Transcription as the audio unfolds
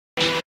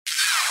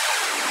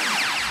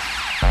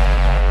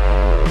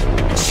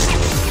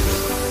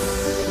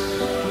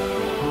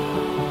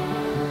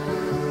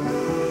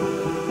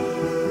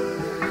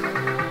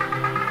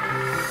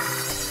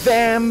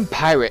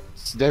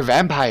Vampirates. They're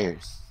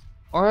vampires.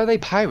 Or are they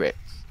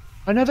pirates?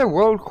 Another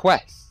world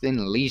quest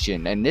in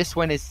Legion, and this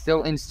one is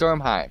still in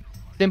Stormheim.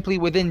 Simply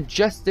within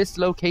just this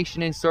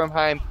location in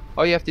Stormheim,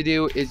 all you have to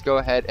do is go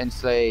ahead and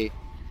slay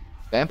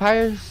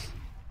vampires?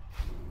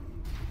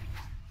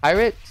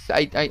 Pirates?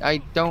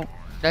 I don't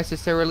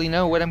necessarily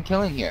know what I'm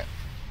killing here.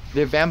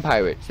 They're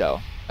vampirates though.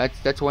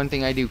 That's one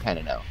thing I do kind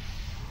of know.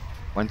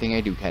 One thing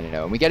I do kind of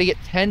know. And we got to get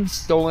 10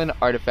 stolen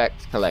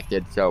artifacts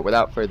collected. So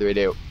without further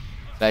ado,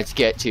 let's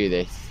get to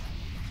this.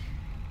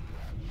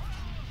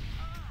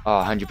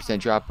 Oh, 100%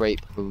 drop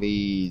rate,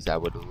 please. I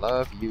would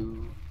love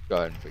you. Go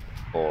ahead and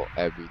freaking pull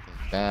everything.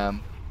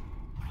 Bam.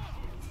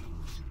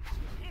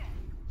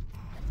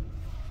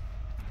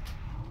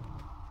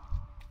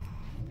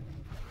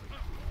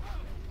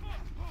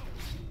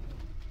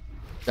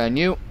 Done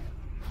you.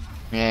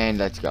 And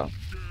let's go.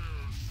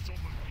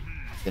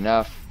 That's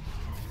enough.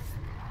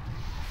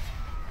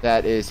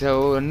 That is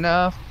so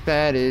enough.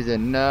 That is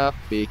enough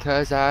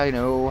because I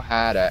know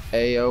how to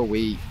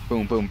AoE.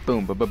 Boom, boom,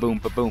 boom, ba ba boom,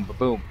 ba boom, ba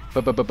boom,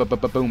 ba ba ba ba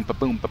ba boom, ba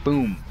boom, ba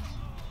boom.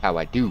 How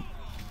I do?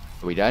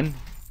 Are we done?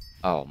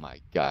 Oh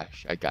my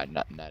gosh, I got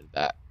nothing out of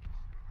that.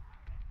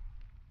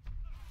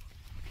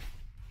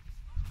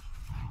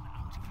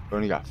 We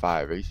only got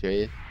 5. Are you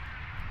serious?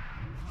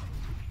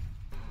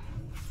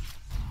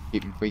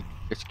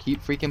 Just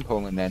keep freaking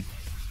pulling then.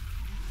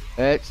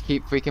 Let's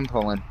keep freaking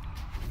pulling.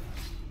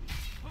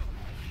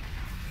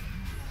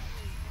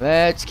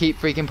 Let's keep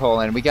freaking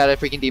pulling. We got a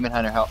freaking demon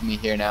hunter helping me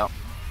here now.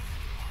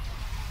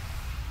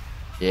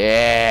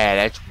 Yeah,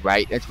 that's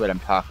right. That's what I'm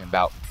talking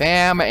about.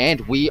 Bam,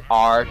 and we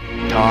are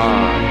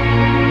done.